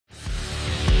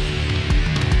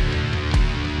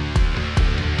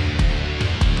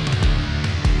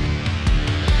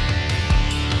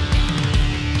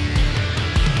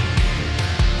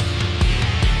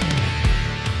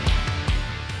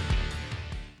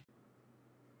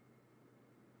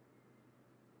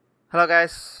Hello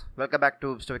guys, welcome back to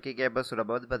pubg. So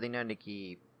about பார்த்தீங்கன்னா இன்னைக்கு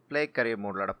play career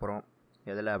மோடில் ஆடப்போகிறோம்.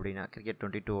 எதில் அப்படின்னா கிரிக்கெட்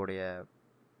 22 உடைய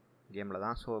கேமில்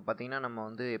தான். ஸோ பார்த்தீங்கன்னா நம்ம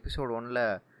வந்து எபிசோட் 1ல்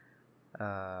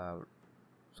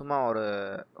சும்மா ஒரு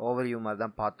ஓவர்வியூ மாதிரி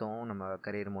தான் பார்த்தோம். நம்ம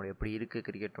கரியர் மோடு எப்படி இருக்குது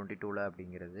கிரிக்கெட் 22ல்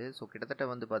அப்படிங்கிறது. ஸோ கிட்டத்தட்ட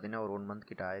வந்து பார்த்திங்கன்னா ஒரு 1 month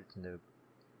கிட்ட ஆயிடுச்சு இந்த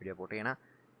வீடியோ போட்டு. ஏன்னா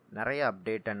நிறைய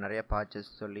அப்டேட் அண்ட் நிறைய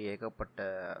பாச்சஸ் சொல்லி ஏகப்பட்ட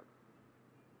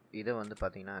இதை வந்து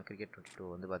பார்த்திங்கன்னா கிரிக்கெட் 22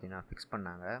 வந்து பார்த்திங்கன்னா ஃபிக்ஸ்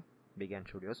பண்ணாங்க பிக் அண்ட்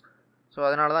ஸ்டுடியோஸ். ஸோ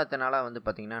அதனால தான் இத்தனை நாளாக வந்து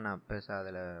பார்த்திங்கன்னா நான் பெருசாக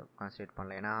அதில் கான்சன்ட்ரேட்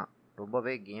பண்ணல. ஏன்னா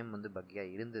ரொம்பவே கேம் வந்து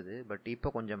பக்கியாக இருந்தது. பட் இப்போ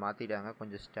கொஞ்சம் மாற்றிட்டாங்க,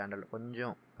 கொஞ்சம் ஸ்டாண்டர்ட்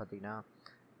கொஞ்சம் பார்த்திங்கன்னா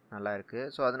நல்லா இருக்குது.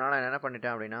 ஸோ அதனால் நான் என்ன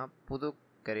பண்ணிட்டேன் அப்படின்னா புது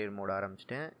கரியர் மோட்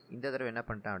ஆரம்பிச்சிட்டேன். இந்த தடவை என்ன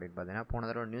பண்ணிட்டேன் அப்படின்னு பார்த்தீங்கன்னா போன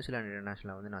தடவை நியூசிலாந்து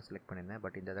இன்டர்நேஷ்னலை வந்து நான் செலக்ட் பண்ணியிருந்தேன்.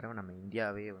 பட் இந்த தடவை நம்ம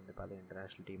இந்தியாவே வந்து பார்த்தீங்கன்னா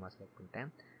இன்டர்நேஷ்னல் டீமாக செலக்ட் பண்ணிட்டேன்.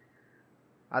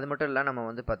 அது மட்டும் இல்லை நம்ம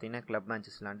வந்து பார்த்திங்கன்னா கிளப்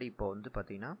மேட்சஸ் விளாண்டு இப்போ வந்து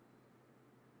பார்த்திங்கன்னா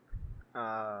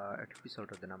எப்படி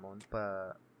சொல்கிறது, நம்ம வந்து இப்போ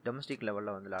டொமஸ்டிக்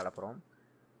லெவலில் வந்து விளாட போகிறோம்.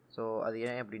 ஸோ அது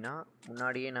ஏன் அப்படின்னா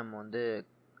முன்னாடியே நம்ம வந்து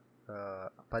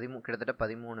கிட்டத்தட்ட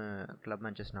 13 கிளப்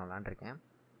மேட்சஸ் நான் விளாண்டுருக்கேன்.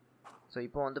 ஸோ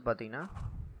இப்போ வந்து பார்த்திங்கன்னா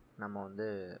நம்ம வந்து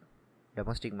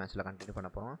டொமஸ்டிக் மேட்ச்சில் கண்டினியூ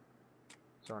பண்ண போகிறோம்.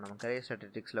 ஸோ நம்ம கரியர்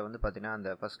ஸ்டாட்டிஸ்டிக்ஸில் வந்து பார்த்திங்கன்னா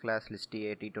அந்த ஃபஸ்ட் கிளாஸ் லிஸ்ட்டு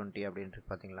T20 அப்படின்ட்டு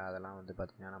பார்த்திங்களா, அதெல்லாம் வந்து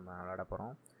பார்த்திங்கன்னா நம்ம விளாட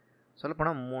போகிறோம்.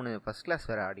 சொல்லப்போனால் 3 ஃபஸ்ட் கிளாஸ்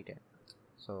வேறு ஆடிட்டேன்.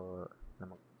 ஸோ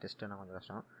நமக்கு டெஸ்ட்டுனா கொஞ்சம்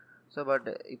கஷ்டம். ஸோ பட்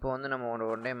இப்போ வந்து நம்ம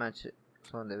ஒன் டே மேட்ச்,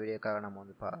 ஸோ இந்த வீடியோக்காக நம்ம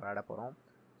வந்து விளாட போகிறோம்.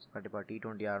 ஸோ கண்டிப்பாக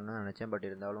T20 ஆடணும்னு நினச்சேன். பட்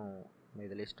இருந்தாலும்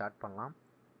இதிலே ஸ்டார்ட் பண்ணலாம்.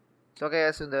 ஸோ ஓகே,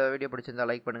 இந்த வீடியோ பிடிச்சிருந்தால்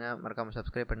லைக் பண்ணுங்கள், மறக்காமல்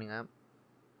சப்ஸ்கிரைப் பண்ணுங்கள்,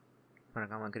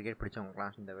 மறக்காமல் கிரிக்கெட்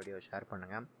பிடிச்சவங்களுக்குலாம் இந்த வீடியோ ஷேர்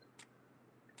பண்ணுங்கள்.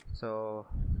 ஸோ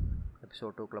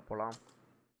எபிசோட் 2க்குள்ளே போகலாம்.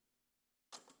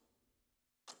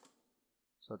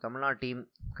 ஸோ தமிழ்நாடு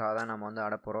டீமுக்காக தான் நம்ம வந்து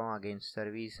ஆட போகிறோம் அகெயின்ஸ்ட்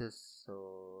சர்வீசஸ். ஸோ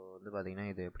வந்து பார்த்திங்கன்னா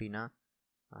இது எப்படின்னா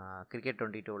கிரிக்கெட்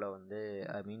 22ல் வந்து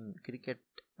கிரிக்கெட்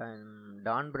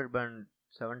டான் பிரெட்பேண்ட்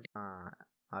 70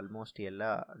 ஆல்மோஸ்ட் எல்லா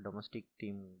டொமஸ்டிக்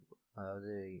டீம்,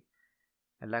 அதாவது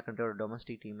எல்லா கண்ட்ரியோட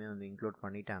டொமஸ்டிக் டீமே வந்து இன்க்ளூட்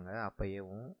பண்ணிட்டாங்க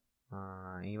அப்போயேவும்.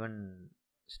 ஈவன்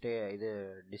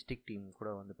டிஸ்ட்ரிக்ட் டீம் கூட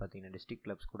வந்து பார்த்திங்கன்னா டிஸ்ட்ரிக்ட்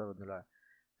கிளப்ஸ் கூட வந்து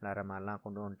விளாட்ற மாதிரிலாம்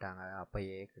கொண்டு வந்துட்டாங்க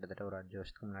அப்போயே, கிட்டத்தட்ட ஒரு 5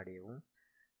 வருஷத்துக்கு முன்னாடியேவும்.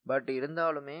 பட்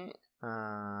இருந்தாலுமே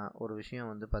ஒரு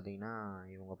விஷயம் வந்து பார்த்திங்கன்னா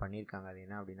இவங்க பண்ணியிருக்காங்க. அது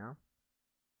என்ன அப்படின்னா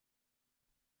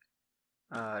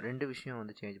 2 விஷயம்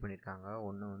வந்து சேஞ்ச் பண்ணியிருக்காங்க.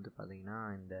 ஒன்று வந்து பார்த்திங்கன்னா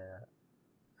இந்த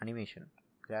அனிமேஷன்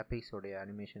கிராஃபிக்ஸோடைய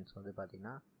அனிமேஷன்ஸ் வந்து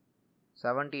பார்த்திங்கன்னா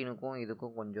 17க்கும்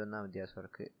இதுக்கும் கொஞ்சம் தான் வித்தியாசம்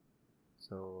இருக்குது.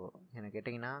 ஸோ எனக்கு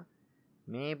கேட்டிங்கன்னா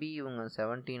மேபி இவங்க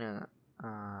 17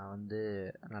 வந்து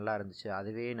நல்லா இருந்துச்சு,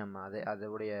 அதுவே நம்ம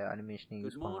அதோடைய அனிமேஷனை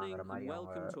யூஸ் பண்ணலாங்கிற மாதிரி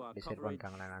அவங்க டிசைட்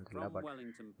பண்ணிட்டாங்களா என்னன்னு தெரியல. பட்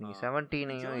நீங்கள்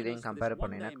 17ஐயும் இதையும் கம்பேர்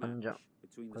பண்ணிங்கன்னா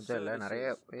கொஞ்சம் இல்லை நிறைய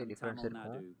டிஃப்ரென்ஸ்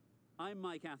இருக்கும்.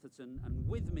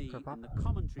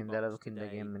 இந்த அளவுக்கு இந்த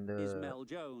கேம் இந்த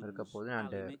இருக்க போது நான்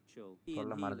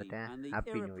சொல்ல மறந்துட்டேன்.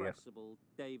 ஹாப்பி நியூ இயர்,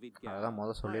 அதான்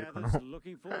முதல் சொல்லியிருக்கணும்.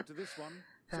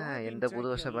 எந்த புது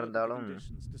வருஷம் பிறந்தாலும்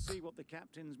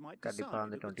கண்டிப்பாக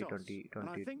வந்து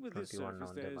 2021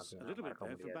 வந்து மறக்க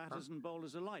முடியாது.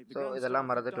 ஸோ இதெல்லாம்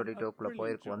மறந்து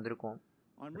 22க்குள்ளே வந்திருக்கோம்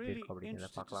அப்படிங்கிறத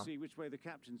பார்க்கலாம்.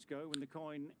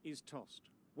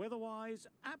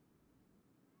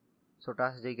 So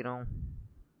toss ஜெயிக்கிறோம்.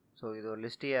 ஸோ இது ஒரு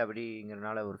லிஸ்ட்டே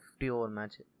அப்படிங்கிறனால ஒரு 50 ஓவர்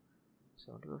மேட்ச். ஸோ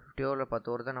 50 ஓவரில் 10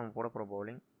 ஓவர் தான் நம்ம போட போகிறோம்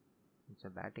பவுலிங். ஸோ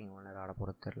பேட்டிங் எவ்வளோ நேரம் ஆட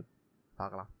போகிறது தெரியல,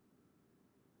 பார்க்கலாம்.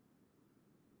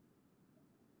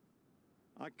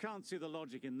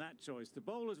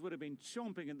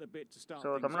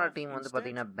 ஸோ தமிழ்நாடு டீம் வந்து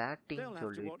பார்த்தீங்கன்னா பேட்டிங்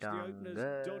சொல்லிட்டாங்க.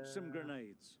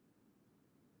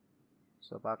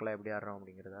 ஸோ பார்க்கலாம் எப்படி ஆடுறோம்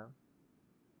அப்படிங்கிறதா.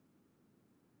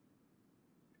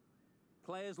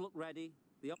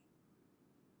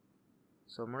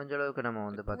 ஸோ முடிஞ்ச அளவுக்கு நம்ம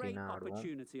வந்து பார்த்தீங்கன்னா ஆடுவோம்.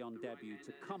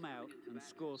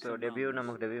 ஸோ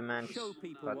நமக்கு டெபியூ மேட்ச்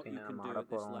பார்த்தீங்கன்னா நம்ம ஆட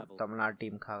போகிறோம் தமிழ்நாடு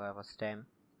டீமுக்காக ஃபஸ்ட் டைம்.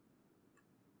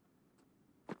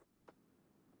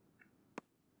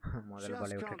 முதல்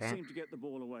பாலே விட்டுட்டேன்.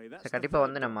 ஸோ கண்டிப்பாக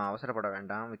வந்து நம்ம அவசரப்பட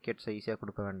வேண்டாம், விக்கெட்ஸை ஈஸியாக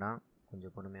கொடுக்க வேண்டாம்,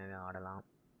 கொஞ்சம் பொறுமையாகவே ஆடலாம்.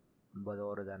 50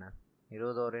 ஓவர் தானே,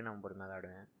 20 ஓவரே நம்ம பொறுமையாக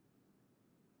ஆடுவேன்.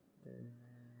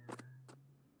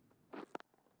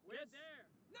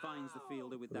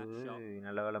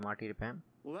 நல்ல வேலை மாட்டியிருப்பேன்.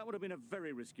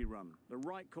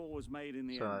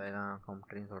 ஸோ அதேதான்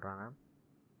கமெண்ட்ரின்னு சொல்கிறாங்க.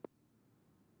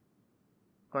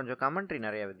 கொஞ்சம் கமெண்ட்ரி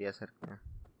நிறைய வித்தியாசம் இருக்குங்க.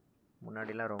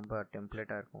 முன்னாடிலாம் ரொம்ப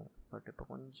டெம்ப்ளேட்டாக இருக்கும், பட் இப்போ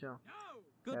கொஞ்சம்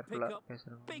கேர்ஃபுல்லாக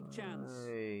பேசுகிறாங்க.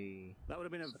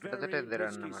 கிட்டத்தட்ட இந்த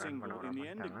ரன் நம்ம ரன் பண்ண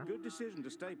மாட்டாங்க.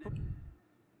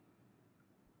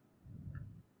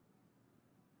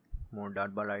 மூணு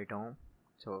டாட் பால் ஆகிட்டோம்.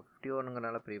 ஸோ 50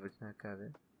 ஓவருங்கிறனால பெரிய பிரச்சனை இருக்காது.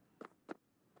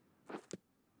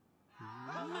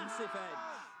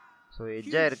 ஸோ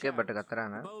எட்ஜாக இருக்குது பட்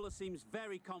கத்துறாங்க.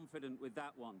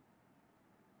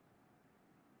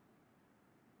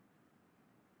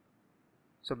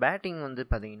 ஸோ பேட்டிங் வந்து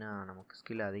பார்த்தீங்கன்னா நமக்கு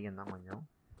ஸ்கில் அதிகம் தான் கொஞ்சம்.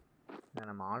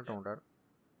 நம்ம ஆல்ரவுண்டர்.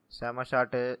 செம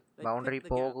ஷாட்டு. பவுண்டரி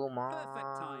போகுமா?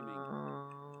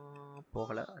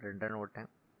 போகலை. 2 ரன் ஓட்டேன்.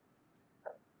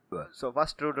 ஸோ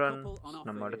ஃபர்ஸ்ட் ரன்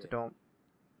நம்ம எடுத்துட்டோம்.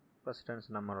 ஃபர்ஸ்ட் ரன்ஸ்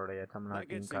நம்மளுடைய தமிழ்நாடு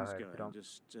டீமுக்காக எடுத்துட்டோம்.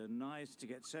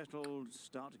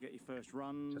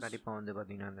 கண்டிப்பாக வந்து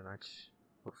பார்த்தீங்கன்னா இந்த மேட்ச்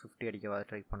ஒரு 50 அடிக்கவாது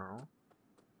ட்ரை பண்ணணும்.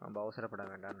 ரொம்ப அவசரப்பட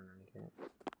வேண்டாம்னு நினைக்கிறேன்.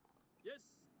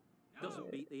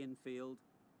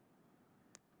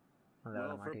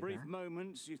 For a brief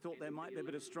moment, you thought there might be a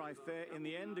bit of strife there. In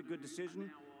the end, a good decision.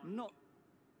 Not.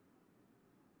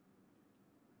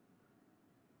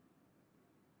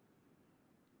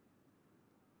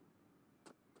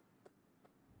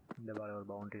 இந்த பால் ஒரு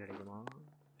பவுண்டரி கிடைக்குமா?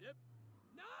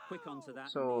 Quick onto that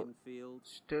So, in the infield.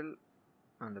 Still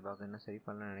அந்த பால் என்ன சரி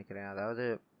பண்ணலன்னு நினைக்கிறேன். அதாவது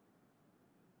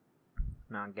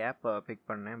நான் கேப் பிக்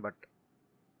பண்ணேன், பட்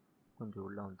கொஞ்சம்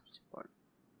உள்ளே வந்துருச்சு பால்.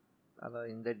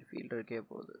 அதாவது இந்த ஃபீல்டருக்கே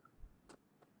போகுது.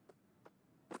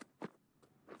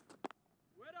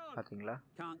 பார்த்தீங்களா?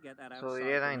 ஸோ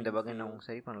இதே தான் இந்த பக்கம் இன்னும் அவங்க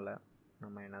சரி பண்ணல.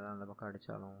 நம்ம என்ன தான் அந்த பக்கம்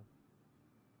அடித்தாலும்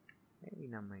மேபி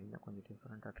நம்ம இன்னும் கொஞ்சம்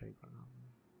டிஃப்ரெண்ட்டாக ட்ரை பண்ணலாம்.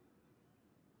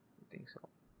 திங்க்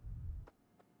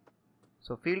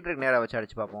ஸோ ஃபீல்டருக்கு நேராக வச்சு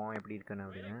அடித்து பார்ப்போம் எப்படி இருக்குன்னு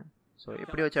அப்படின்னு. ஸோ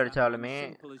எப்படி வச்சு அடித்தாலுமே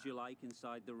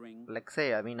லெக்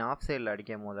சைடு ஆஃப் சைடில்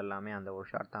அடிக்கும் போது எல்லாமே அந்த ஒரு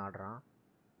ஷாட் தான் ஆடுறான்.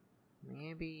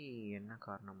 மேபி என்ன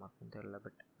காரணமாக இருக்குன்னு தெரியல,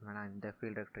 பட் வேணா இந்த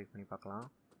ஃபீல்டருக்கு ட்ரை பண்ணி பார்க்கலாம்.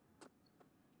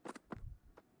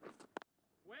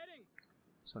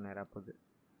 ஸோ நேராக போகுது.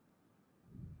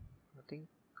 ஐ திங்க்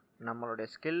நம்மளுடைய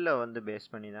ஸ்கில்லை வந்து பேஸ்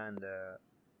பண்ணி தான் இந்த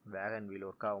வேகன் வீல்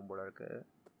ஒர்க் ஆகும் போல இருக்குது.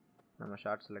 நம்ம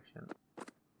ஷார்ட் செலெக்ஷன்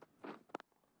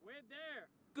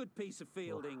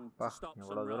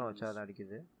எவ்வளோ தூரம் வச்சா தான்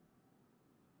அடிக்குது.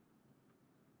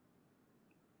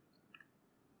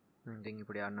 திங்க்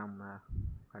இப்படி ஆடினா நம்ம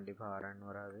கண்டிப்பாக ரன்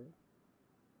வராது.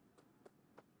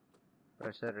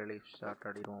 Pressure relief shot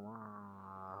அடிடுவோமா?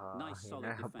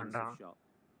 என்ன பண்ணுறான்?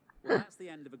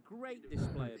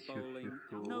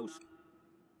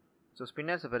 ஸோ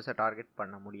ஸ்பின்னர்ஸை பெருசாக டார்கெட்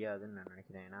பண்ண முடியாதுன்னு நான்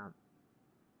நினைக்கிறேன். ஏன்னா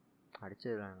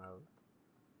அடிச்சிடுறாங்க,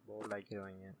 பவுல்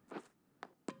ஆக்கிடுவாங்க.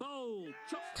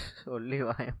 சொல்லி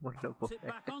வாய முள்ள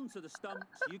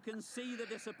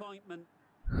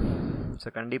ஸோ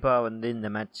கண்டிப்பாக வந்து இந்த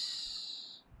மேட்ச்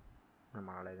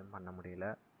நம்மளால் எதுவும் பண்ண முடியல.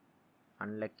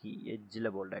 அன்லக்கி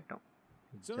எட்ஜில் போல்ட் ஆகிட்டோம்.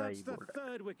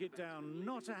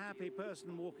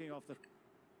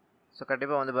 ஸோ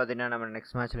கண்டிப்பாக வந்து பார்த்தீங்கன்னா நம்ம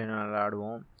நெக்ஸ்ட் மேட்ச்சில் இன்னும் நல்லா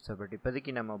ஆடுவோம். ஸோ பட்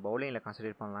இப்போதைக்கு நம்ம பவுலிங்கில்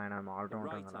கான்சன்ட்ரேட் பண்ணலாம். ஏன்னா நம்ம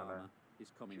ஆல்ரவுண்டர்னால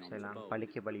எல்லாம்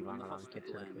பலிக்கு பலி வாங்கலாம்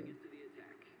விக்கெட்ஸ் எடுத்து.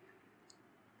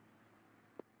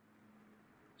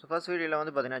 ஸோ ஃபர்ஸ்ட் வீடியோவில்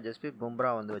வந்து பார்த்தீங்கன்னா ஜஸ்பிரீத்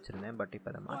பும்ரா வந்து வச்சுருந்தேன், பட் இப்போ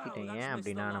அதை மாற்றிட்டேன். ஏன்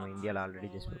அப்படின்னா நம்ம இந்தியாவில் ஆல்ரெடி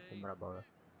ஜஸ்பிரீத் பும்ரா பவுலர்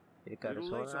இருக்காரு.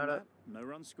 ஸோ அதனால்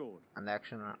அந்த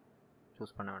ஆக்ஷன்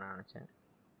சூஸ் பண்ண வேணாம்னு நினச்சேன்.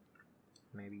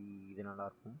 மேபி இது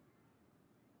நல்லாயிருக்கும்.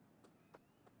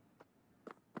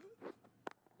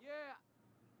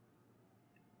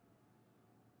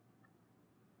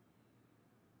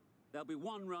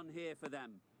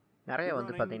 நிறைய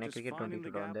வந்து பார்த்தீங்கன்னா கிரிக்கெட்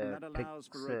 22 வந்து ட்ரிக்ஸ்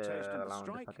அதெல்லாம்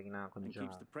வந்து பார்த்தீங்கன்னா கொஞ்சம்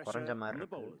குறைஞ்ச மாதிரி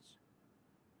இருக்குது.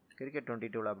 கிரிக்கெட்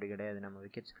 22 அப்படி கிடையாது. நம்ம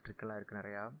விக்கெட்ஸ்க்கு ட்ரிக்கெல்லாம் இருக்குது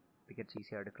நிறையா. விக்கெட்ஸ்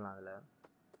ஈஸியாக எடுக்கலாம் அதில்.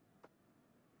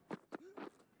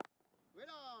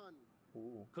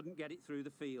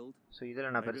 ஸோ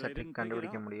இதில் நான் பெருசாக ட்ரிக்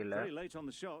கண்டுபிடிக்க முடியல.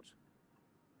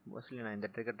 மோஸ்ட்லி நான் இந்த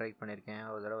ட்ரிக்கை ட்ரை பண்ணியிருக்கேன்.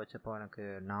 ஒரு தடவை வச்சப்போ எனக்கு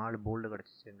 4 போல்டு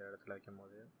கிடச்சிச்சு இந்த இடத்துல வைக்கும்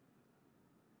போது.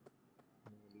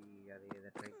 மேபி அதை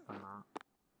இதை ட்ரை பண்ணலாம்.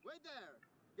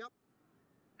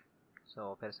 ஸோ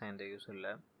பெருசாக எந்த யூஸ்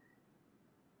இல்லை.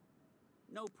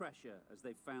 No pressure as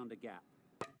they found a gap.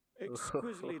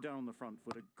 Exquisitely down the front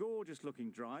foot, a gorgeous looking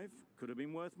drive. Could have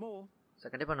been worth more. So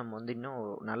கண்டிப்பாக நம்ம வந்து இன்னும்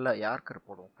நல்ல யார்கர்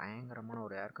போடுவோம். பயங்கரமான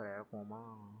ஒரு யார்கர் இறக்குவோமா?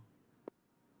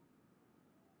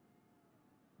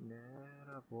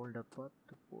 நேராக போல்டை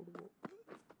பார்த்து போடுவோம்.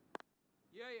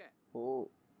 ஓ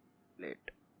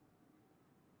லேட்.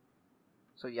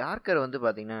 ஸோ யார்கர் வந்து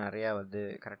பார்த்தீங்கன்னா நிறையா வந்து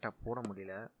கரெக்டாக போட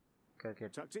முடியல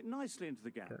கிரிக்கெட்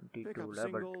 22ல்.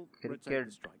 பட்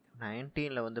கிரிக்கெட்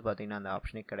 19ல் வந்து பார்த்தீங்கன்னா அந்த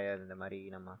ஆப்ஷனே கிடையாது. இந்த மாதிரி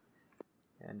நம்ம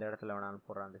எந்த இடத்துல வேணாலும்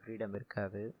போடுற அந்த ஃப்ரீடம்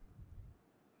இருக்காது.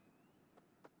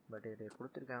 பட் இது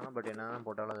கொடுத்துருக்காங்க. பட் என்ன தான்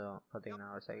போட்டாலும் பார்த்தீங்கன்னா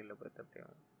சைடில் போய்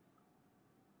தப்பியும்.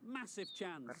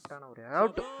 கரெக்டான ஒரு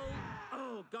அவுட்.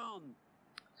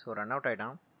 ஸோ ரன் அவுட்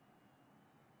ஆகிட்டான்.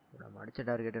 நம்ம அடித்த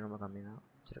டார்கெட்டு ரொம்ப கம்மி தான்.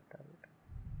 டார்கெட்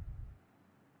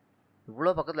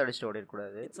இவ்வளோ பக்கத்தில் அடிச்சுட்டு ஓடி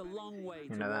இருக்கக்கூடாது.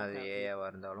 என்னதான் அது ஏஆவாக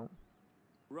இருந்தாலும்.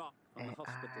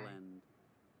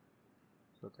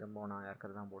 ஸோ திரும்ப நான்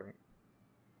யார்கர் தான் போடுவேன்.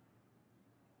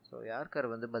 ஸோ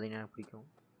யார்கர் வந்து பார்த்தீங்கன்னா பிடிக்கும்.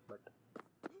 பட்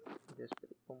ஜஸ்ட்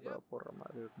போடுற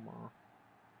மாதிரி இருக்குமா?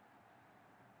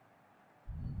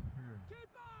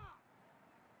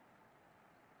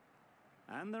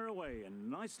 And they're away and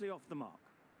nicely off the mark.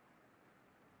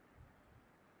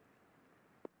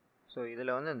 So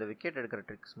இதில் வந்து இந்த விக்கெட் எடுக்கிற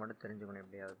ட்ரிக்ஸ் மட்டும் தெரிஞ்சுக்கணும்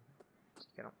எப்படியாவது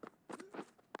சீக்கிரம்.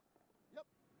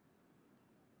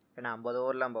 ஏன்னா 50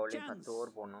 ஓவர்லாம் பவுலிங் 10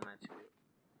 ஓவர் போடணும் மேட்ச்சுக்கு.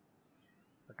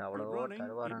 பட் அவ்வளோ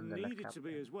தருவாரா அந்த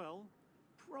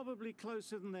probably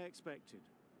closer than they expected.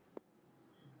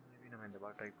 Maybe நம்ம இந்த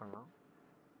பால் ட்ரை பண்ணலாம்.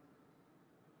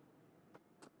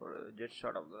 ஒரு ஜெட்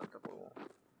ஷாட் ஆஃப் த போவோம்.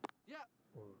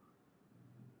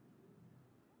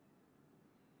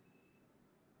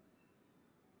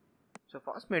 ஸோ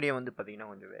ஃபாஸ்ட் மீடியம் வந்து பார்த்தீங்கன்னா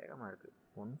கொஞ்சம் வேகமாக இருக்குது.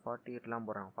 148லாம்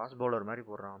போடுறான், ஃபாஸ்ட் பவுலர் மாதிரி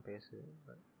போடுறான் பேஸு.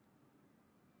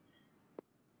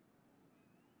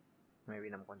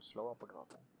 மேபி நம்ம கொஞ்சம் ஸ்லோவாக போட்டு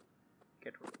பார்ப்போம்.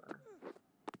 கேட்டு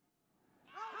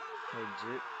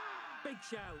எட்ஜு Big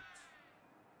shout.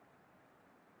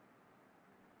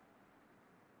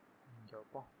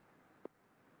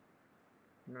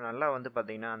 இன்னும் நல்லா வந்து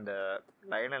பார்த்தீங்கன்னா அந்த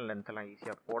லைன் அண்ட் லென்த்தெல்லாம்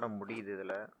ஈஸியாக போட முடியுது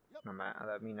இதில். நம்ம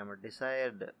அதாவது நம்ம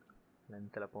டிசைர்டு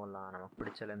லென்த்தில் போடலாம், நமக்கு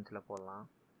பிடிச்ச லென்த்தில் போடலாம்.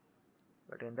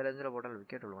 பட் எந்த லென்த்தில் போட்டாலும்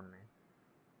விக்கெட் விழுவண்ணே.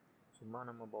 சும்மா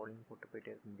நம்ம பவுலிங் போட்டு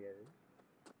போயிட்டே இருக்க முடியாது.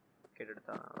 விக்கெட்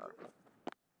எடுத்தால் நல்லாயிருக்கும்.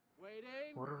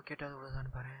 ஒரு விக்கெட்டாவது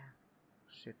விழுதான்னு பாரு.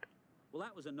 Shit. Well,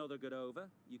 that was another good over.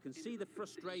 You can see the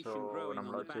frustration growing on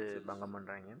the batters. பங்கம்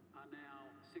பண்றாங்க.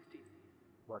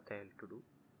 What the hell to do?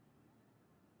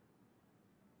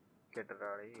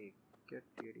 கேட்டறாடி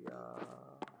கேட்டியா.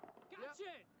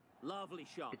 Lovely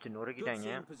shot. Pitch நொறுக்கிட்டாங்க.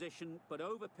 Position but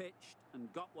over pitched and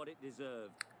got what it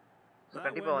deserved.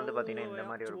 கண்டிப்பா வந்து பாத்தீங்கன்னா இந்த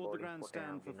மாதிரி ஒரு bowling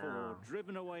போட்டேன் அப்படின்னா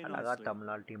அழகா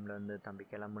தமிழ்நாடு டீம்ல இருந்து தம்பி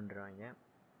கிளம்புன்றாங்க.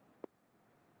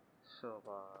 ஸோ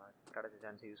கிடைச்ச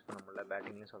சான்ஸ் யூஸ் பண்ண முடியல,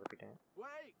 பேட்டிங்லேயும் சொதப்பிட்டேன்.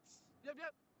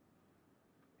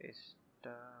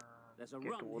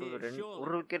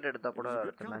 ஒரு விக்கெட் எடுத்தா கூட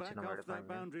அடுத்த மேட்ச் நம்ம எடுப்பாங்க.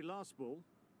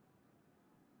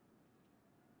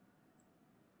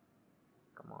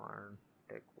 Come on,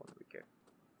 take one wicket.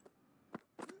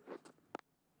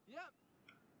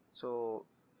 So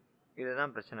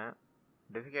இதுதான் பிரச்சனை.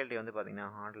 டிஃபிகல்ட்டி வந்து பார்த்தீங்கன்னா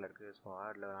ஹார்டில் இருக்குது. ஸோ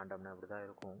ஹார்டில் விளாண்டோம்னா அப்படி தான்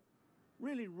இருக்கும்.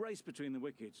 Really race between the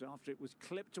wickets after it was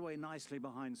clipped away nicely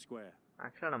behind square.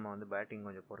 ஆக்சுவலாக நம்ம வந்து பேட்டிங்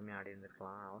கொஞ்சம் பொறுமையாக ஆடி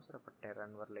இருந்திருக்கலாம். அவசரப்பட்ட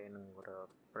ரன் வரலன்னு ஒரு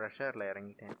ப்ரெஷரில்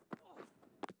இறங்கிட்டேன்.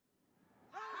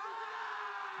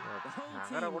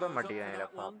 நகர கூட மாட்டேங்கிறேன்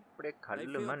இல்லைப்பா, அப்படியே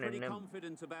கல்லுமா நின்று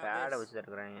பேடை வச்சு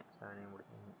தருக்குறாங்க. சாணி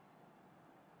முடிச்சாங்க.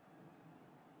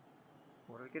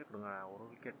 ஒரு விக்கெட் கொடுங்க, ஒரு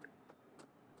விக்கெட்.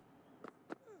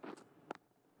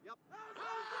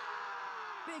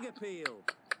 Big appeal.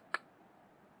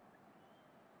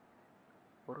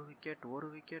 ஒரு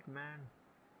விக்கெட் மேன்.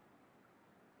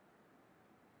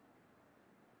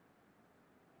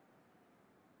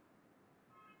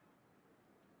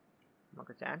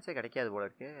 நமக்கு சான்ஸே கிடைக்காது போல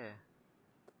இருக்கு.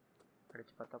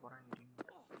 அடிச்சு பார்த்தா போறாங்க.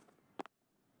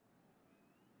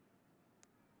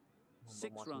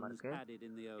 6 runs added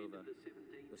in the over.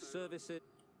 The service.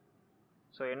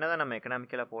 So என்னதான் நம்ம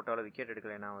எக்கனாமிக்கலாக போட்டாலும் விக்கெட்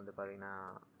எடுக்கலைன்னா வந்து பார்த்தீங்கன்னா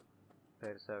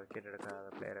பெருசாக விக்கெட் எடுக்காத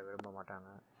பிளேயரை விரும்ப மாட்டாங்க.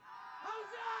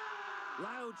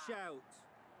 Loud shout.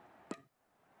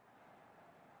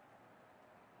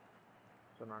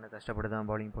 ஸோ நான் கஷ்டப்பட்டு தான்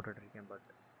பவுலிங் போட்டுட்டு இருக்கேன். பட்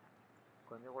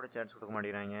கொஞ்சம் கூட சான்ஸ் கொடுக்க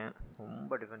மாட்டேங்கிறாங்க.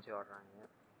 ரொம்ப டிஃபென்சிவ் ஆடுறாங்க.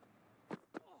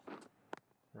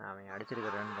 அவன் அடிச்சிருக்க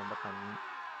ரன் ரொம்ப கம்மி.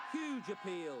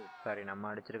 சாரி, நம்ம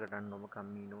அடிச்சிருக்க ரன் ரொம்ப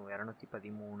கம்மி. இன்னும்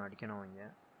 213 அடிக்கணும். அவங்க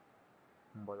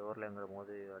 9 ஓவர்லங்கிற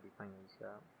போது அடிப்பாங்க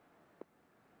ஈஸியாக.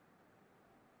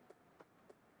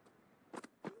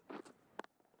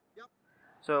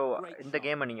 ஸோ இந்த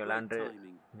கேமை நீங்கள் விளாண்டு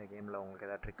இந்த கேமில் உங்களுக்கு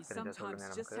ஏதாவது ட்ரிக்ஸ் தெரிஞ்சால்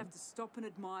சொல்லுங்கள் நமக்கு.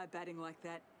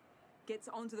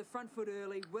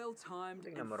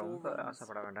 நம்ம ரொம்ப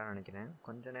ஆசைப்பட வேண்டாம்னு நினைக்கிறேன்.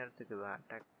 கொஞ்ச நேரத்துக்கு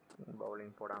அட்டாக்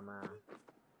பவுலிங் போடாமல்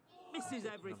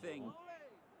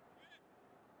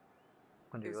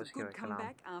கொஞ்சம் யோசிக்க வைக்கலாம்.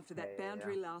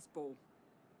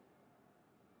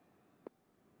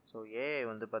 ஸோ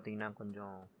வந்து பார்த்தீங்கன்னா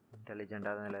கொஞ்சம்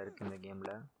இன்டெலிஜென்ட்டாக தான் இதில் இருக்குது இந்த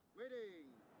கேமில்.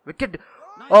 விக்கெட்.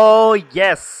 ஓ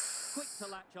எஸ்.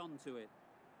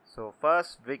 ஸோ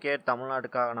ஃபர்ஸ்ட் விக்கெட்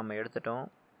தமிழ்நாட்டுக்காக நம்ம எடுத்துட்டோம்.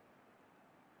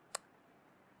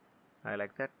 I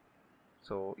like that.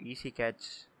 So easy catch.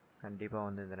 கண்டிப்பாக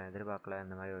வந்து இதை நான் எதிர்பார்க்கல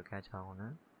இந்த மாதிரி ஒரு கேட்ச் ஆகும்னு.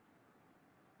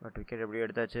 பட் விக்கெட் எப்படி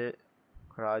எடுத்தாச்சு.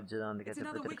 ராஜ் தான் அந்த கேட்ச்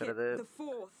எடுத்துருக்கிறது.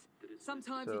 So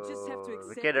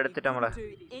wicket எடுத்துட்டோம்ல.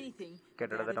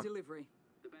 விக்கெட் எடுத்துட்டோம்.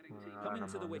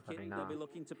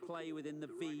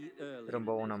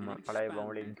 திரும்பவும் நம்ம பழைய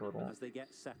பவுலிங்க்கு வருவோம்.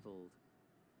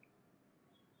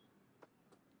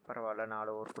 பரவாயில்ல, 4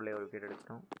 ஓவருக்குள்ளே ஒரு விக்கெட்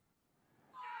எடுத்துட்டோம்.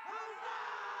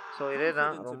 ஸோ இதே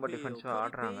தான் ரொம்ப டிஃபென்சிவாக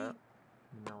ஆடுறாங்க.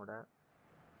 என்னோட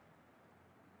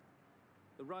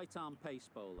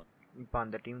இப்போ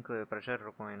அந்த டீமுக்கு ப்ரெஷர்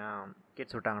இருக்கும், ஏன்னா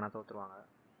விக்கெட்ஸ் விட்டாங்கன்னா தோற்றுருவாங்க.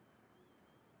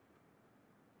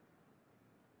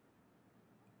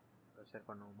 ப்ரெஷர்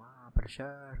பண்ணுவோமா?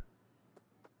 ப்ரெஷர்.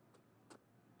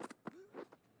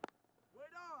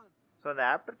 ஸோ அந்த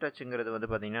ஆஃப்டர் டச்சுங்கிறது வந்து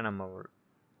பார்த்திங்கன்னா நம்ம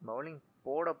பவுலிங்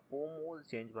போட போகும்போது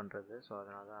சேஞ்ச் பண்ணுறது. ஸோ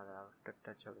அதனால தான் அதை ஆஃப்டர்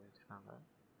டச் அப்படின்னு வச்சுருக்காங்க.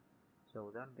 ஸோ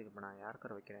உதாரணத்துக்கு இப்போ நான்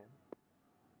யாருக்கார வைக்கிறேன்,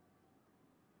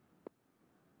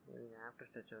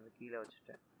 ஆஃப்டர் டச் வந்து கீழே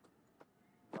வச்சுட்டேன்,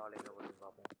 பால் எங்கே போய்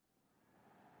பார்ப்போம்.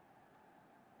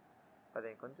 அது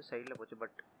கொஞ்சம் சைடில் போச்சு,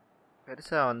 பட்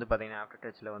பெருசாக வந்து பார்த்தீங்கன்னா ஆஃப்டர்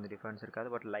டச்சில் வந்து டிஃப்ரென்ஸ் இருக்காது.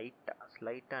 பட்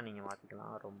ஸ்லைட்டாக நீங்கள்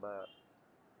மாற்றிக்கலாம். ரொம்ப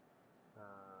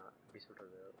எப்படி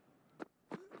சொல்கிறது,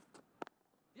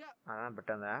 அதான்.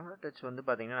 பட் அந்த ஆஃப்டர் டச் வந்து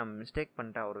பார்த்தீங்கன்னா நம்ம மிஸ்டேக்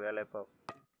பண்ணிட்டா ஒரு வேலை, இப்போ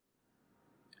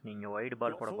நீங்கள் ஒயிட்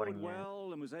பால் போட போகிறீங்க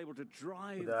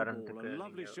உதாரணத்துக்கு,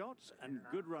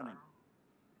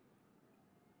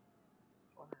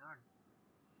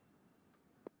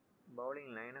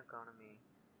 பவுலிங் லைனை காணுமே,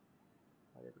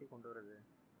 அது எப்படி கொண்டு வருது?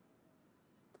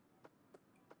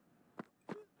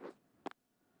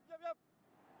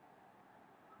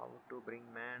 How to bring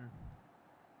man?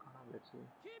 Let's see.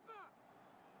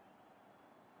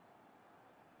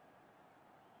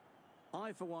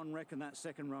 I for one reckon that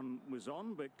second run was on,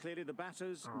 but clearly the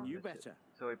batters knew better.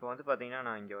 So இப்போ வந்து பார்த்தீங்கன்னா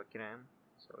நான் இங்கே வைக்கிறேன்.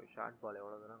 ஸோ ஷார்ட் பால்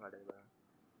எவ்வளோ தூரம் காட்டுது.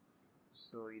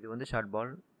 ஸோ இது வந்து ஷார்ட்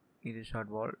பால், இது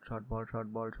short ball, short ball,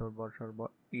 short ball, short ball, short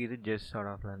ball, இது ஜஸ்ட்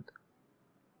அவுட் ஆஃப் லென்த்.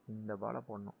 இந்த பாலை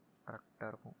போடணும்,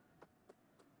 கரெக்டாக இருக்கும்.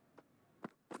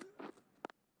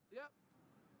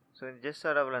 ஸோ இந்த ஜஸ்ட்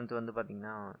அவுட் ஆஃப் லென்த் வந்து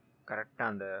பார்த்திங்கன்னா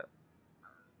கரெக்டாக அந்த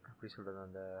எப்படி சொல்கிறது,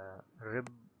 அந்த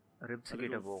ரிப்ஸ்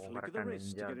கிட்ட போகும், கரெக்டாக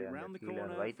நெஞ்சு அந்த கீழே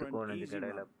வயிற்றுக்கும் நெஞ்சுக்கு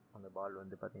இடையில அந்த பால்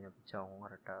வந்து பார்த்திங்கன்னா பிச் ஆகும்,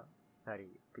 கரெக்டாக சாரி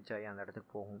பிச் ஆகி அந்த இடத்துக்கு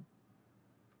போகும்.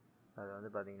 அது வந்து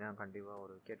பார்த்திங்கன்னா கண்டிப்பாக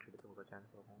ஒரு விக்கெட் எடுத்து கொடுக்க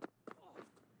சான்ஸ் இருக்கும்.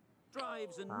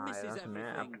 அதான்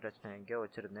சொன்னேன், ஆஃப்டர் டச் நான் எங்கேயோ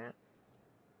வச்சுருந்தேன்.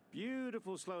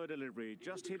 Beautiful slow delivery,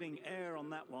 just hitting air on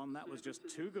that one. That was just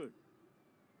too good.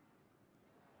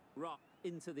 Rock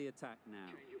into the attack now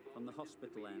from the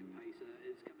hospital end.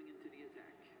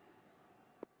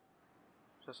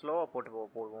 So ஸ்லோவாக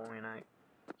போடுவோம், ஏன்னா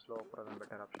ஸ்லோவாக போகிறது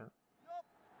பெட்டர் ஆப்ஷன்.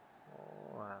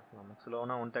 நமக்கு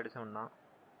ஸ்லோனா 137 தான்.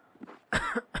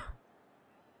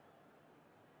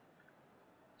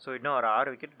 ஸோ இன்னும் ஒரு 6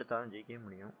 விக்கெட் எடுத்தாலும் ஜெயிக்கவே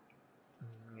முடியும்.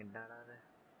 என்னடா அது,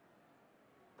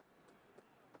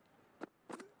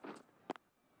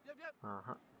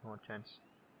 நோ சான்ஸ்.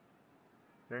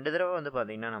 2 தடவை வந்து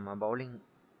பார்த்திங்கன்னா நம்ம பவுலிங்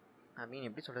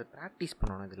எப்படி சொல்கிறது, ப்ராக்டிஸ்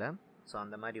பண்ணணும் இதில். ஸோ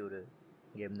அந்த மாதிரி ஒரு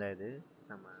கேம் தான் இது,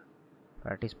 நம்ம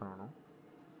ப்ராக்டிஸ் பண்ணணும்.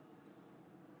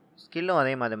 ஸ்கில்லும்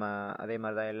அதே மாதிரி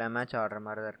தான், எல்லா மேட்ச் ஆடுற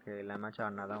மாதிரி தான் இருக்குது. எல்லா மேட்ச்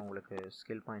ஆடினா தான் உங்களுக்கு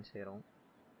ஸ்கில் பாயிண்ட்ஸ் சேரும்.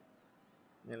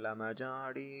 எல்லா மேட்சும்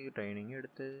ஆடி ட்ரைனிங்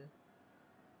எடுத்து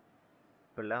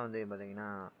இப்போல்லாம் வந்து பார்த்திங்கன்னா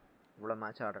இவ்வளோ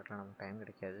மேட்ச் ஆடுறதுலாம் நமக்கு டைம்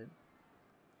கிடைக்காது.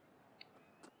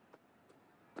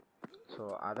 ஸோ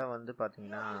அதை வந்து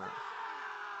பார்த்திங்கன்னா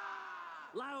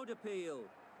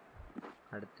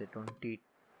அடுத்து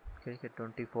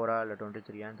 24 இல்லை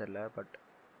 23 தெரில, பட்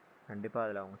கண்டிப்பாக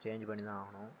அதில் அவங்க சேஞ்ச் பண்ணி தான்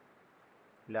ஆகணும்,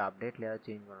 இல்லை அப்டேட்லையாவது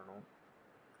சேஞ்ச் பண்ணணும்.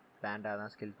 பிளான்டாக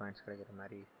தான் ஸ்கில் பாயிண்ட்ஸ் கிடைக்கிற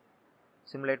மாதிரி,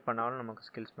 சிமுலேட் பண்ணாலும் நமக்கு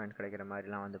ஸ்கில்ஸ் பாயிண்ட்ஸ் கிடைக்கிற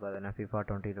மாதிரிலாம் வந்து பார்த்தீங்கன்னா FIFA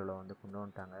 22 வந்து கொண்டு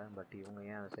வந்துட்டாங்க. பட் இவங்க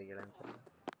ஏன் அதை செய்யலைன்னு தெரியல.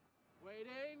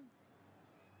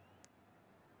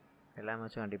 எல்லா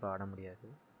மேட்சும் கண்டிப்பாக ஆட முடியாது.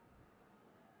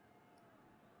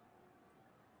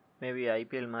 மேபி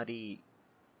IPL மாதிரி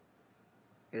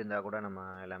இருந்தால் கூட நம்ம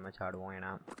எல்லா மேட்ச் ஆடுவோம்,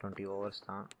 ஏன்னா 20 ஓவர்ஸ்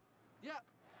தான்.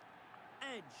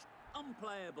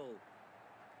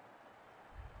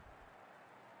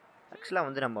 ஆக்சுவலாக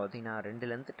வந்து நம்ம பார்த்திங்கன்னா 2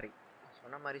 லென்த் ட்ரை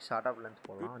சொன்ன மாதிரி ஷார்ட் ஆஃப் லென்த்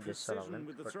போடலாம், just short of length.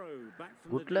 But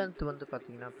good length வந்து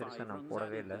பார்த்திங்கன்னா பெருசாக நான்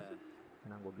போடவே இல்லை,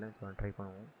 ஏன்னா குட் லென்த் ஒன்று ட்ரை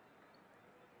பண்ணுவோம்.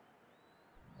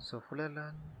 ஸோ ஃபுல்லாக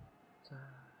லென்த்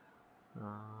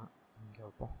இங்கே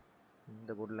வைப்போம்,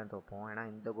 இந்த குட் லென்த் வைப்போம், ஏன்னா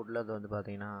இந்த குட் லென்த் வந்து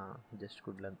பார்த்திங்கன்னா ஜஸ்ட்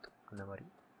குட் லென்த் அந்த மாதிரி.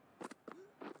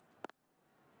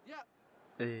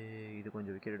 இது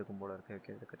கொஞ்சம் விக்கெட் எடுக்கும் போல இருக்கு,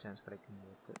 விக்கெட் எடுக்க சான்ஸ் கிடைக்கும்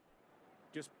போது.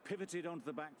 Just pivoted onto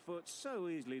the back foot, so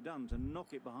easily done to knock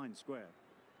it behind square.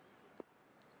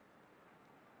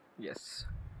 Yes.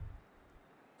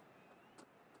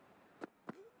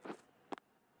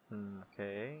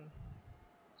 Okay.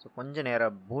 So கொஞ்ச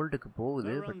நேரம் போல்டுக்கு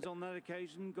போகுது, பட்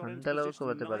அந்த அளவுக்கு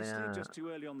வந்து பார்த்தீங்கன்னா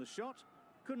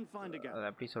அது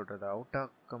எப்படி சொல்கிறது, அவுட்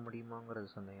ஆக்க முடியுமாங்கிறது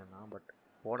சந்தேகம் தான். பட்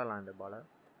போடலாம், இந்த பாலை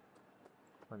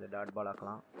கொஞ்சம் டாட் பால்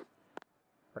ஆக்கலாம்,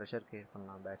 ப்ரெஷர் கிரியேட்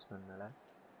பண்ணலாம் பேட்ஸ்மேன் மேலே.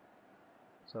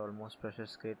 ஸோ ஆல்மோஸ்ட்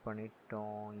ப்ரெஷர்ஸ் கிரியேட்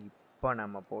பண்ணிட்டோம். இப்போ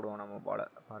நம்ம போடுவோம் நம்ம பாலை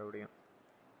மறுபடியும்.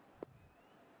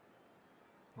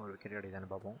 ஒரு விக்கெட்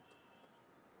கிடைக்குதானு பார்ப்போம்.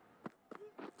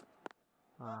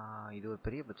 இது ஒரு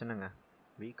பெரிய பிரச்சனைங்க,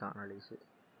 வீக் அனலைஸு.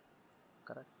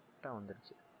 கரெக்டாக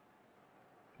வந்துடுச்சு.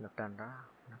 லெஃப்ட்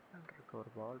ஹேண்டருக்கு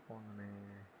ஒரு பால் போகணுமே.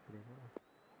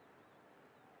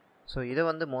 ஸோ இதை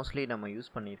வந்து மோஸ்ட்லி நம்ம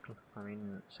யூஸ் பண்ணியிருக்கலாம். ஐ மீன்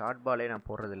ஷார்ட் பாலே நான்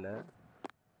போடுறதில்ல,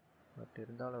 பட்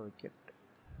இருந்தாலும் விக்கெட்.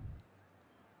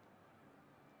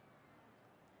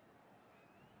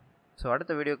 ஸோ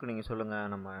அடுத்த வீடியோக்கு நீங்கள்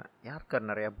சொல்லுங்கள், நம்ம யார்கர்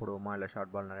நிறையா போடுவோமா இல்லை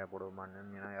ஷார்ட் பால் நிறையா போடுவோமான்னு.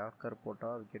 ஏன்னா யார்கர்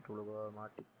போட்டால் விக்கெட் உழுக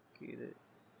மாட்டிக்குது.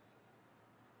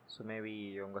 ஸோ மேபி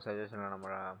உங்கள் சஜஷனில் நம்ம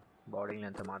பவுலிங்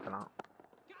லென்த்தை மாற்றலாம்.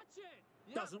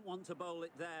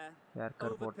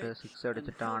 யார்கர் போட்டு 6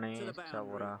 அடிச்சுட்டானே. 6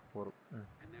 ஓவரா 4.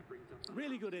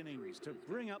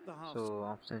 ஸோ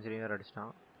ஆஃப் செஞ்சுரி வேறு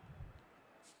அடிச்சிட்டான்.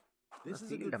 This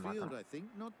is a good field, I think.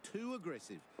 Not too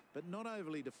aggressive, but not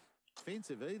overly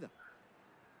defensive either.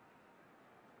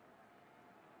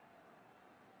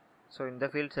 So இந்த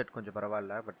ஃபீல்ட் செட் கொஞ்சம்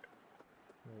பரவாயில்ல, பட்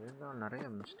இதுதான் நிறைய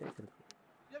மிஸ்டேக் இருக்கு.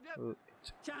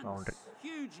 பவுண்டரி.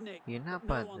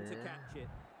 என்னப்பா இது,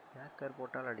 யார்கர்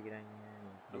போட்டால் அடிக்கிறாங்க.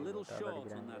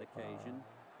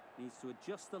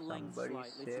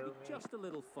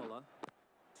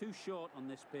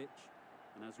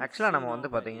 ஆக்சுவலாக நம்ம வந்து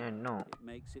பார்த்தீங்கன்னா இன்னும்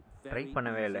ட்ரை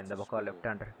பண்ணவே இல்லை. இந்த பக்கம் லெஃப்ட்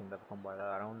ஹேண்டருக்கு இந்த பக்கம்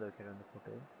அரவுண்ட் விக்கெட் வந்து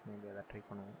போட்டு மேபி அதை ட்ரை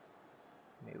பண்ணுவோம்.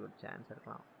 மேபி ஒரு சான்ஸ்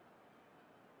இருக்கலாம்.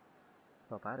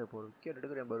 இப்போ பாரு, இப்போ ஒரு விக்கெட்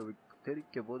எடுக்கிறேன் பாரு,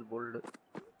 தெரிக்க போது bolt.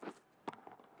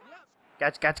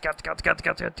 Catch catch catch catch catch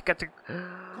catch catch catch.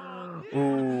 ஓ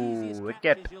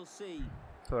விக்கெட்.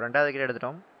 ஸோ 2வது விக்கெட்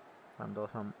எடுத்துட்டோம்.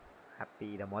 சந்தோஷம், ஹாப்பி.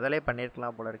 இதை முதலே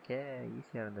பண்ணியிருக்கலாம் போல இருக்கே,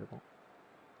 ஈஸியாக இருந்திருக்கும்.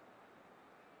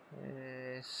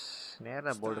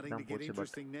 நேராக போல்டுக்கு தான் போச்சு,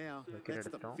 பட் விக்கெட்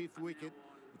எடுத்துட்டோம்.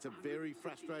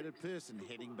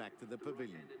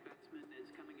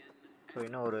 ஸோ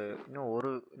இன்னும்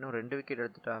 2 விக்கெட்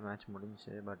எடுத்துட்டா மேட்ச்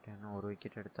முடிஞ்சிச்சு. பட் இன்னும் 1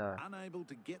 விக்கெட் எடுத்தா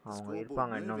அவங்க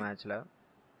இருப்பாங்க இன்னும் மேட்ச்சில்.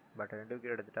 பட் 2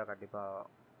 விக்கெட் எடுத்துட்டா கண்டிப்பாக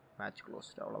மேட்ச்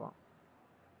க்ளோஸ்ட், அவ்வளோதான்.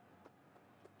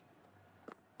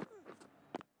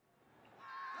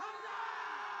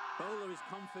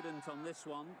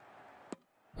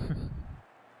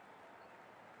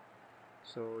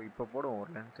 ஸோ இப்போ போடுவோம்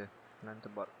ஒரு லென்த்து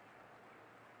பால்.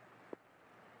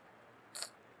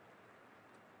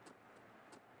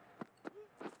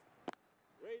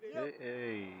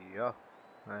 ஐயோ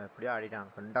எப்படியோ ஆடிட்டான்,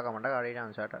 மண்டக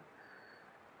ஆடிட்டான் ஷாட்டை.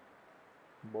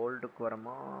 போல்டுக்கு வர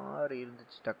மாதிரி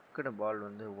இருந்துச்சு, டக்குன்னு பால்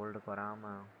வந்து போல்டுக்கு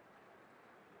வராமல்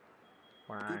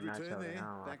போனால் என்னாச்சு அப்படின்னா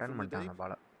அட்டன் பண்ணிட்டாங்க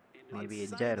பாலை. மேபி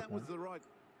எட்ஜாக இருக்கும்,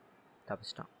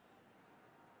 தப்பிச்சிட்டான்.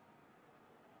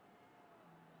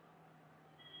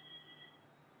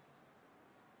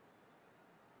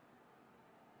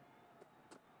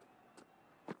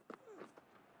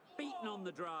 On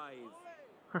the drive.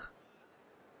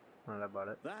 நல்ல பால்.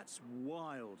 That's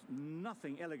wild.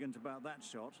 Nothing elegant about that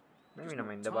shot. Maybe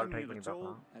நம்ம இந்த பால் ட்ரை பண்ணி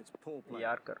பார்க்கலாம்.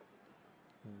 யார்கர்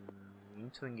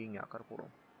இன்ஸ்விங்கிங் யார்கர்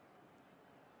போடும்.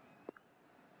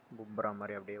 பும்ரா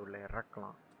மாதிரி அப்படியே உள்ள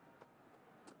இறக்கலாம்.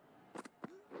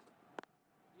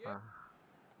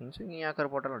 இன்ஸ்விங்கிங்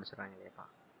யார்கர் போட்டாலும் அடிச்சிடறாங்க இல்லையாப்பா.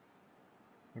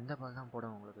 எந்த பால் தான்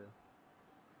போடும் உங்களுக்கு?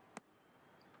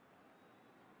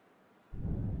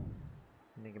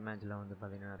 இன்றைக்கி மேட்ச்சில் வந்து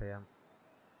பார்த்திங்கன்னா நிறையா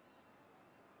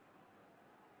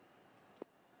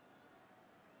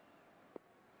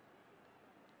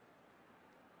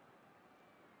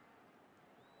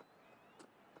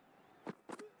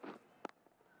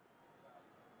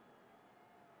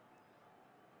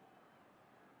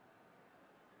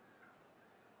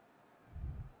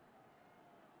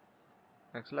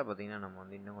ஆக்சுவலாக பார்த்திங்கன்னா நம்ம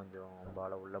வந்து இன்னும் கொஞ்சம்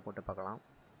பாலை உள்ளே போட்டு பார்க்கலாம்.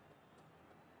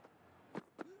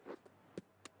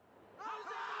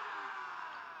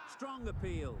 Strong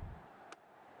appeal.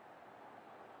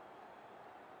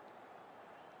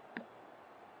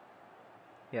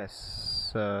 Yes.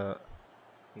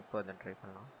 இப்போ அதை ட்ரை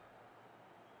பண்ணலாம்.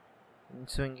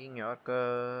 ஸ்விங்கிங்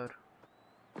யார்கர்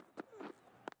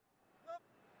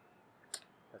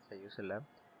யூஸ் இல்லை.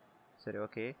 சரி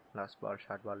okay, last ball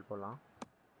short ball போடலாம்.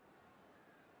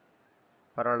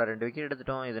 பரவாயில்ல, 2 விக்கெட்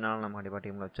எடுத்துட்டோம். இதனால நம்ம கண்டிப்பாக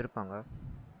டீமில் வச்சுருப்பாங்க,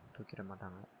 தூக்கிட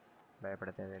மாட்டாங்க,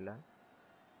 பயப்பட தேவையில்லை.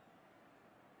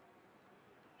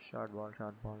 Short ball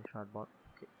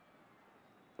okay.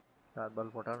 Short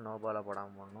ball போட்டாலும் நோ பாலாக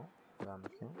போடாமல் போடணும், அதான்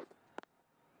முக்கியம்.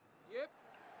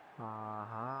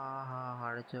 ஆஹா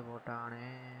அடிச்சு போட்டானே.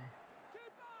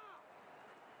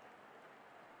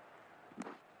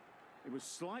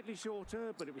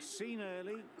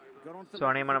 ஸோ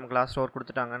அநேகமாக நமக்கு லாஸ்ட் ஓவர்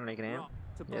கொடுத்துட்டாங்கன்னு நினைக்கிறேன்.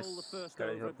 எஸ்,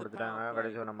 கடைசி ஓவர் கொடுத்துட்டாங்க.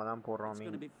 கடைசி ஓவர் நம்ம தான் போடுறோம்.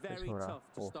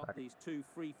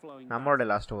 நம்மளோட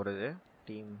லாஸ்ட் ஓவர் இது,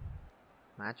 டீம்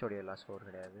மேட்சோடைய லாஸ்ட் ஓவர்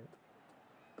கிடையாது.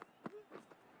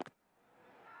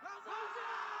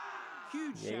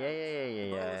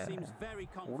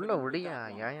 உள்ள ஒடியா,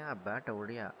 ஏன் பேட்டை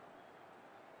ஒடியா.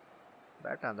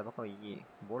 பேட்டை அந்த பக்கம் வையி,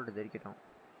 போல்டு தெரிக்கட்டும்.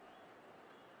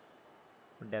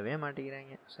 விடவே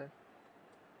மாட்டேங்கிறாங்க சார்.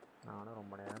 நானும்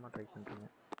ரொம்ப நேரமாக ட்ரை பண்ணுறேங்க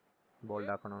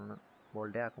போல்டு ஆக்கணும்னு.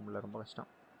 போல்டே ஆக்க முடியல, ரொம்ப கஷ்டம்.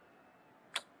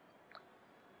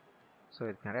 ஸோ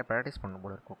இதுக்கு நிறையா ப்ராக்டிஸ் பண்ணணும்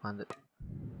போல இருக்கும் உட்காந்து.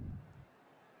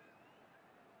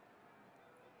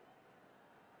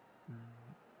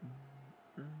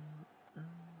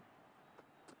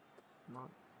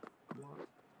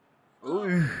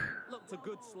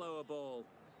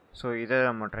 ஸோ இதை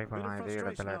நம்ம ட்ரை பண்ணலாம். இதே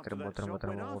இடத்துல திரும்ப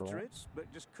போடுவோம்.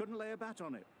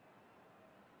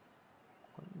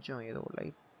 கொஞ்சம் ஏதோ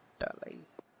லைட்டாக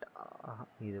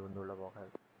இது வந்து உள்ள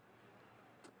போகாது.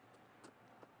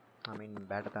 ஐ மீன்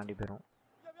பேட்டை தாண்டி போயிடும்.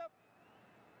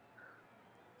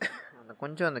 அந்த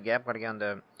கொஞ்சம் அந்த கேப் கிடைக்கும். அந்த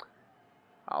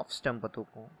ஆஃப் ஸ்டம்பை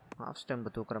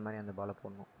தூக்குற மாதிரி அந்த பாலை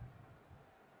போடணும்.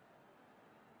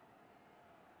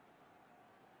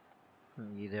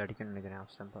 இது அடிக்கணும்னு நினைக்கிறேன்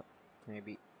ஆஃப் ஸ்டம்பை.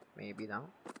 மேபி தான்.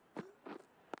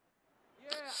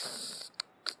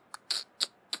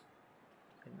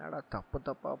 என்னடா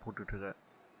தப்பாக போட்டுட்ருக்க.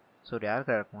 So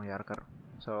யாருக்கார்.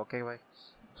 So okay bye.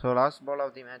 So last ball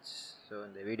of the match. So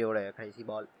இந்த வீடியோட கடைசி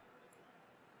பால்.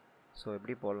 ஸோ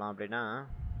எப்படி போடலாம் அப்படின்னா,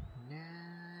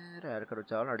 நேராக இருக்கிற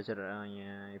வச்சாலும் அடிச்சிடுறாங்க.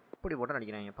 எப்படி போட்டாலும்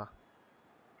அடிக்கிறாங்கப்பா.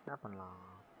 என்ன பண்ணலாம்?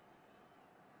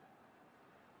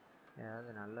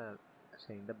 ஏதாவது நல்ல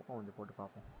சரி இந்த பக்கம் வந்து போட்டு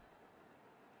பார்ப்போம்.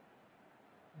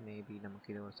 மேபி நமக்கு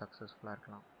இது ஒரு சக்ஸஸ்ஃபுல்லாக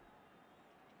இருக்கலாம்.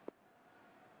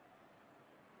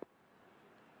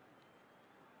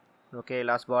 Okay,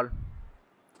 last ball.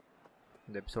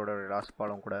 இந்த எபிசோட லாஸ்ட்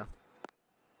பாலும் கூட.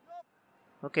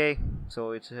 ஓகே, ஸோ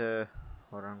இட்ஸ்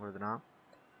ஒரு ரன் கொடுத்துனா.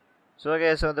 ஸோ ஓகே,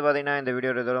 ஸோ வந்து பார்த்தீங்கன்னா இந்த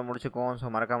வீடியோ இதோட முடிச்சுக்குவோம். ஸோ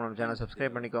மறக்காமல் நம்ம சேனல்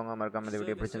சப்ஸ்கிரைப் பண்ணிக்கோங்க. மறக்காமல் இந்த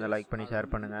வீடியோ பிடிச்சிருந்தா லைக் பண்ணி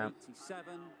ஷேர் பண்ணுங்கள்.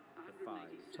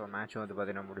 ஸோ மேட்ச் வந்து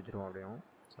பார்த்தீங்கன்னா முடிஞ்சிடும் அப்படியும்.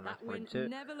 ஸோ மேட்ச் முடிச்சு.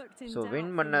 ஸோ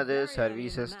வின் பண்ணது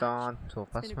சர்வீசஸ் தான். So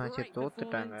first மேட்ச்சே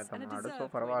தோத்துட்டாங்க Tamil Nadu. ஸோ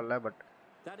பரவாயில்ல. பட்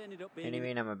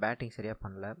எனிவே நம்ம பேட்டிங் சரியாக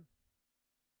பண்ணல.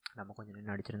 நம்ம கொஞ்சம்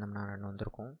நின்று அடிச்சிருந்தோம்னா ரன்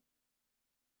வந்திருக்கும்.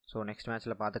 ஸோ நெக்ஸ்ட்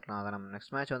மேட்ச்சில் பார்த்துக்கலாம். அதை நம்ம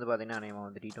நெக்ஸ்ட் மேட்ச் வந்து பார்த்திங்கன்னா அநேகமாக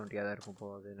வந்து T20 தான் இருக்கும்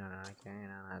போகுது நான் நினைக்கிறேன்.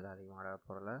 ஏன்னா நான் அது அதிகமாக ஆட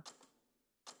போகிறல.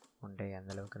 ஒன் டே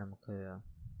அந்தளவுக்கு நமக்கு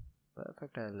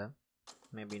பர்ஃபெக்டாக இல்லை.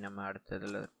 மேபி நம்ம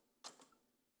அடுத்ததில்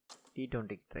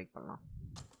T20க்கு ட்ரை பண்ணலாம்.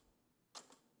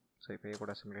 ஸோ இப்போயே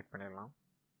கூட சிமுலேட் பண்ணிடலாம்.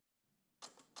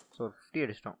 ஸோ 50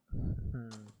 அடிச்சிட்டோம்.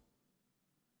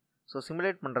 ஸோ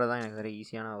சிமுலேட் பண்ணுறது தான் எனக்கு very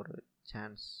ஈஸியான ஒரு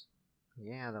சான்ஸ்.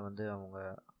 ஏன் அதை வந்து அவங்க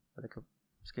அதுக்கு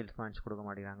ஸ்கில் பாயிண்ட்ஸ் கொடுக்க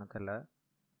மாட்டேங்கிறாங்கன்னு தெரில.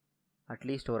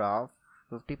 அட்லீஸ்ட் ஒரு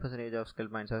 50% ஆஃப்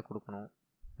ஸ்கில் பாயிண்ட்ஸாவது கொடுக்கணும்.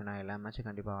 ஏன்னா எல்லா மேட்சும்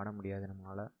கண்டிப்பாக ஆட முடியாது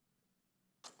நம்மளால்.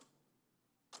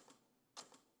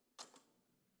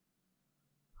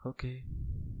 ஓகே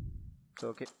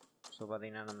ஸோ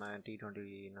பார்த்தீங்கன்னா நம்ம T20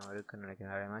 இன்னும் இருக்குதுன்னு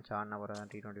நினைக்கிறேன். நிறைய மேட்ச் ஆடின பிறகு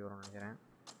தான் T20 வரும்னு நினைக்கிறேன்.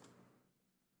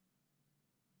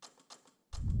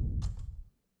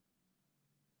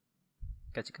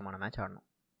 கச்சிக்கமான மேட்ச் ஆடணும்.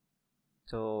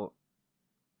 ஸோ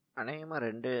அநேகமாக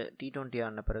 2 T20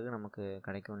 ஆடின பிறகு நமக்கு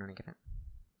கிடைக்கும்னு நினைக்கிறேன்.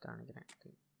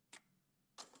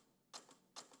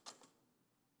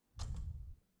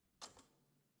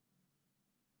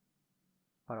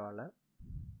 பரவாயில்ல.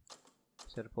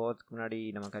 சரி, போகிறதுக்கு முன்னாடி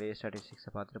நம்ம கரியர்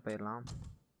ஸ்டாட்டிஸ்டிக்ஸை பார்த்துட்டு போயிடலாம்.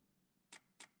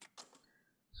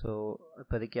 ஸோ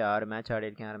இப்போதைக்கு 6 மேட்ச்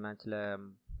ஆடிருக்கேன். 6 மேட்ச்சில்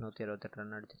 168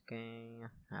 ரன் அடிச்சிருக்கேன்.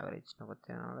 ஆவரேஜ்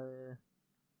 34.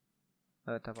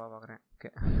 தப்பாக பார்க்குறேன். ஓகே,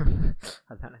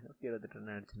 அதான் 128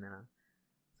 ரன் அடிச்சிருந்தேன் நான்.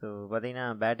 ஸோ பார்த்தீங்கன்னா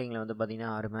பேட்டிங்கில் வந்து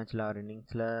பார்த்தீங்கன்னா 6 மேட்ச்சில் 6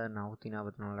 இன்னிங்ஸில்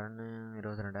 144 ரன்னு,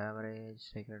 22 ஆவரேஜ்,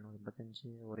 ஸ்ட்ரைக் ரேட்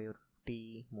 135, ஒரே ஒரு 50,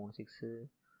 3 6.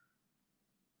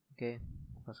 ஓகே,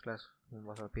 ஃபஸ்ட் கிளாஸ்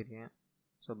ரொம்ப சொப்பியிருக்கேன்.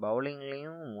 ஸோ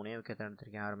பவுலிங்லேயும் 3 விக்கெட்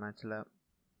எடுத்திருக்கேன். 6 மேட்ச்சில்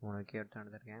 3 விக்கெட்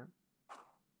எடுத்திருக்கேன்.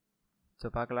 ஸோ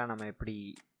பார்க்கலாம் நம்ம எப்படி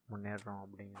முன்னேறோம்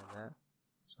அப்படிங்கிறத.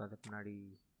 ஸோ அதுக்கு முன்னாடி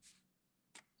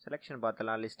செலெக்ஷன்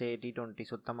பார்த்தலாம். லிஸ்ட்டே T20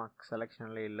 சுத்தமாக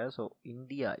செலெக்ஷனில் இல்லை. ஸோ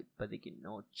இந்தியா இப்போதைக்கு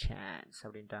நோ சான்ஸ்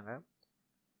அப்படின்ட்டாங்க.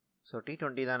 ஸோ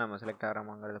T20 தான் நம்ம செலக்ட்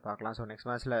ஆகிறோமாங்கிறத பார்க்கலாம். ஸோ நெக்ஸ்ட்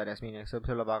மேட்ச்சில் நெக்ஸ்ட்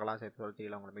எபிசோடில் பார்க்கலாம். ஸோ எபிசோட்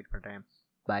 3 உங்களை மீட் பண்ணுறேன்.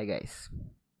 Bye guys.